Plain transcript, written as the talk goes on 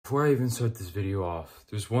Before I even start this video off,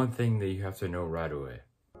 there's one thing that you have to know right away.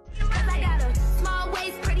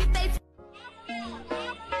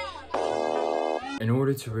 In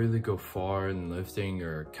order to really go far in lifting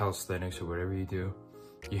or calisthenics or whatever you do,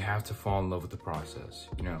 you have to fall in love with the process.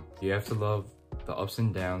 You know, you have to love the ups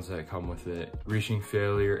and downs that come with it, reaching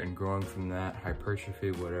failure and growing from that,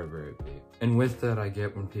 hypertrophy, whatever it be. And with that, I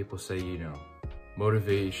get when people say, you know,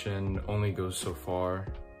 motivation only goes so far,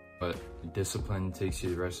 but discipline takes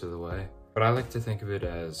you the rest of the way. But I like to think of it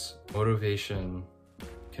as motivation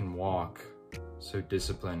can walk, so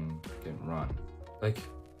discipline can run. Like,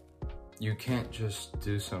 you can't just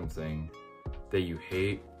do something that you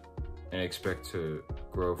hate and expect to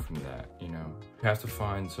grow from that, you know? You have to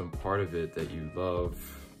find some part of it that you love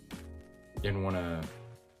and want to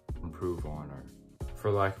improve on, or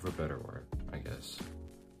for lack of a better word, I guess.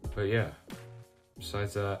 But yeah,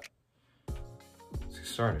 besides that, let's get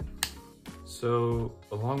started. So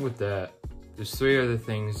along with that, there's 3 other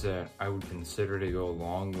things that I would consider to go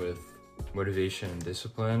along with motivation and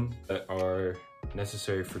discipline that are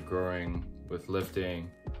necessary for growing with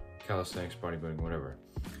lifting, calisthenics, bodybuilding, whatever.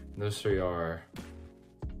 And those 3 are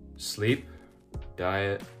sleep,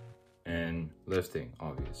 diet, and lifting,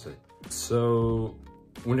 obviously. So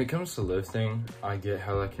when it comes to lifting, I get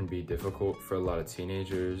how that can be difficult for a lot of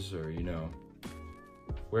teenagers, or, you know,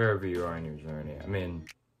 wherever you are in your journey. I mean,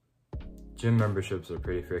 gym memberships are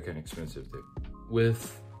pretty freaking expensive, dude.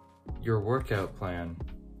 With your workout plan,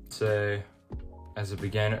 say, as a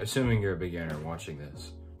beginner, assuming you're a beginner watching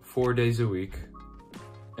this, 4 days a week,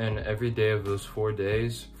 and every day of those 4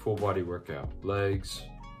 days, full body workout. Legs,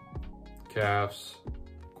 calves,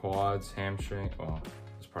 quads, hamstring, well,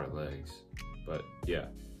 it's part of legs, but yeah.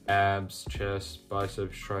 Abs, chest,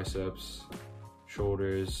 biceps, triceps,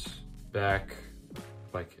 shoulders, back,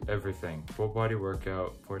 like everything. Full body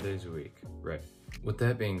workout, 4 days a week, right? With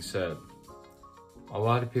that being said, a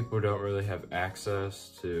lot of people don't really have access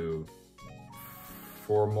to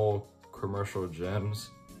formal commercial gyms,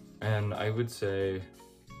 and I would say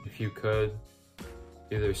if you could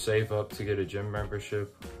either save up to get a gym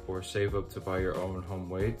membership or save up to buy your own home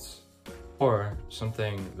weights, or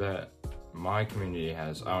something that my community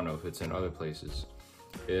has, I don't know if it's in other places,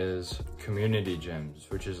 is community gyms,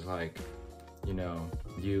 which is like, you know,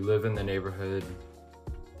 you live in the neighborhood,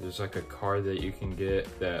 there's like a card that you can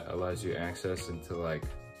get that allows you access into like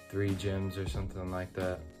 3 gyms or something like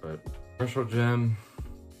that. But commercial gym,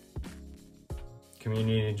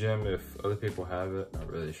 community gym, if other people have it, not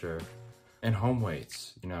really sure. And home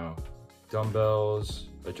weights, you know, dumbbells,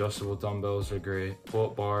 adjustable dumbbells are great.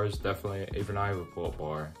 Pull-up bars, definitely, even I have a pull-up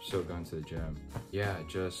bar, still going to the gym. Yeah,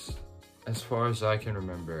 just as far as I can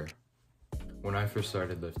remember, when I first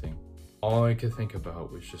started lifting, all I could think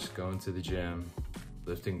about was just going to the gym,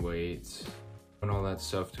 lifting weights, and all that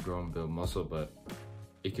stuff to grow and build muscle. But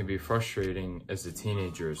it can be frustrating as a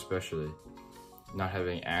teenager, especially, not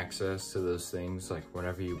having access to those things like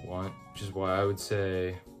whenever you want, which is why I would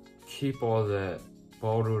say keep all that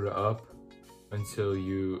bottled up until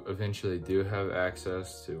you eventually do have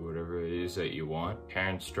access to whatever it is that you want.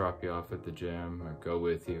 Parents drop you off at the gym or go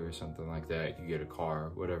with you or something like that. You get a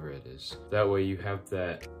car, whatever it is. That way you have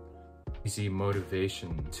that easy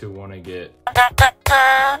motivation to want to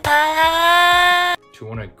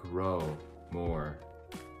grow more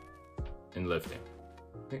in lifting.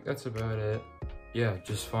 I think that's about it. Yeah,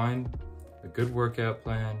 just find a good workout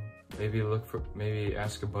plan. Maybe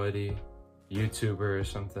ask a buddy, YouTuber or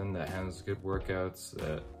something that has good workouts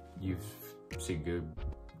that you've seen good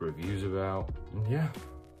reviews about. And yeah.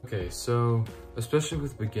 Okay, so especially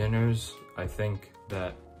with beginners, I think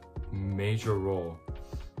that major role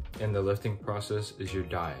in the lifting process is your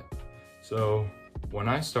diet. So when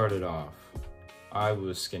I started off, I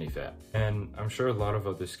was skinny fat, and I'm sure a lot of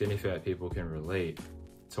other skinny fat people can relate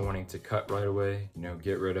to wanting to cut right away, you know,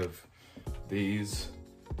 get rid of these.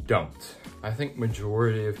 Don't. I think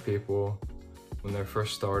majority of people when they're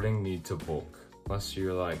first starting need to bulk, unless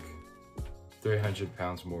you're like 300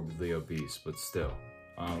 pounds morbidly obese, but still.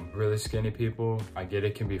 Really skinny people, I get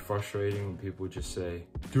it can be frustrating when people just say,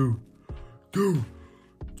 dude,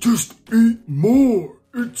 just eat more,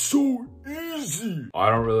 it's so easy. I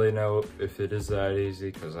don't really know if it is that easy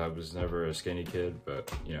because I was never a skinny kid,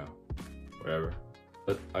 but you know, whatever.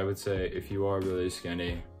 But I would say if you are really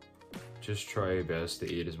skinny, just try your best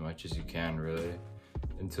to eat as much as you can, really,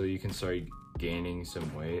 until you can start gaining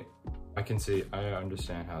some weight. I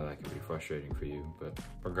understand how that can be frustrating for you, but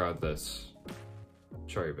regardless,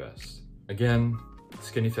 try your best. Again,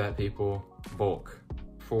 skinny fat people, bulk.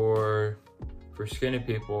 For skinny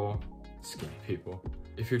people,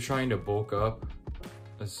 if you're trying to bulk up,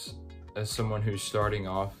 as someone who's starting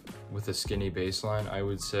off with a skinny baseline, I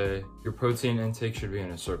would say your protein intake should be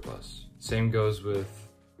in a surplus. Same goes with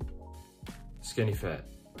skinny fat,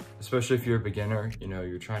 especially if you're a beginner, you know,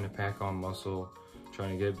 you're trying to pack on muscle,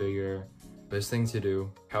 trying to get bigger. Best thing to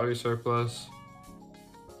do, calorie surplus,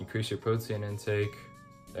 increase your protein intake.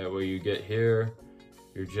 That way you get here,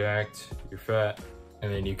 you're jacked, you're fat,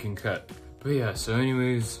 and then you can cut. But yeah, so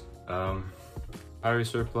anyways, calorie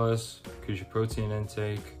surplus, increase your protein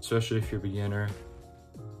intake, especially if you're a beginner.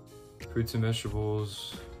 Fruits and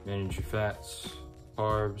vegetables, manage your fats,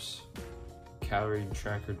 carbs,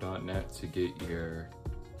 calorietracker.net to get your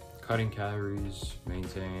cutting calories,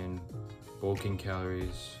 maintain bulking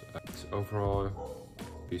calories. So overall,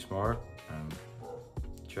 be smart,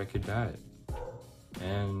 check your diet,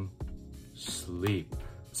 and sleep.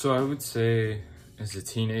 So I would say as a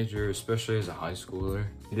teenager, especially as a high schooler,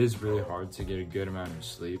 it is really hard to get a good amount of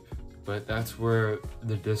sleep, but that's where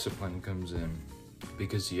the discipline comes in,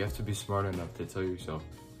 because you have to be smart enough to tell yourself,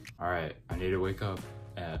 all right, I need to wake up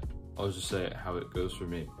at, I'll just say how it goes for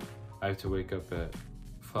me. I have to wake up at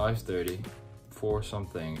 5:30 for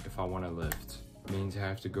something if I want to lift. It means I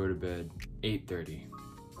have to go to bed 8:30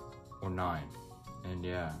 or 9. And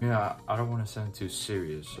yeah, I don't want to sound too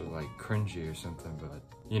serious or like cringy or something, but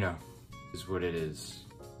you know, is what it is.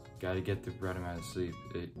 Gotta get the right amount of sleep.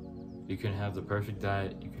 You can have the perfect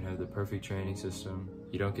diet, you can have the perfect training system.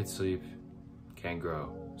 You don't get sleep, can't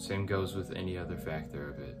grow. Same goes with any other factor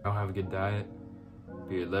of it. Don't have a good diet,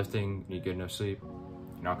 be it lifting, need good enough sleep,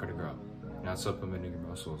 you're not gonna grow. You're not supplementing your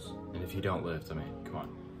muscles. And if you don't lift, I mean, come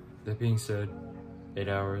on. That being said, 8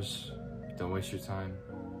 hours, don't waste your time,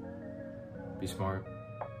 be smart,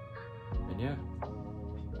 and yeah.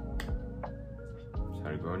 It's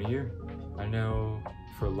how to grow in a year. I know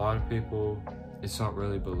for a lot of people, it's not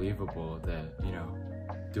really believable that, you know,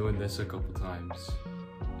 doing this a couple times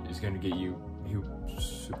is gonna get you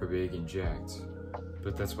super big and jacked.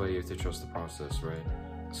 But that's why you have to trust the process, right?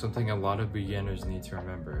 Something a lot of beginners need to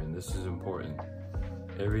remember, and this is important.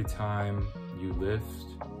 Every time you lift,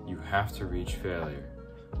 you have to reach failure.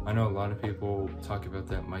 I know a lot of people talk about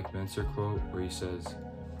that Mike Mentzer quote where he says,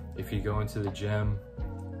 if you go into the gym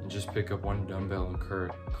and just pick up one dumbbell and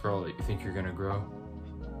curl it, you think you're gonna grow?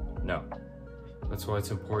 No. That's why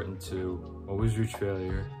it's important to always reach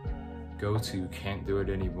failure, go to can't do it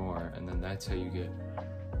anymore, and then that's how you get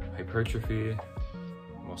hypertrophy,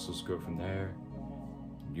 muscles grow from there,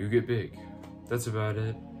 you get big. That's about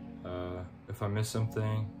it. If I missed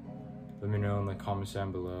something, let me know in the comments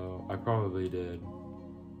down below. I probably did.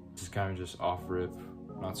 Just kind of just off rip,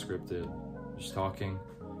 not scripted, just talking.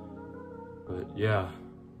 But yeah,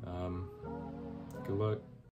 good luck.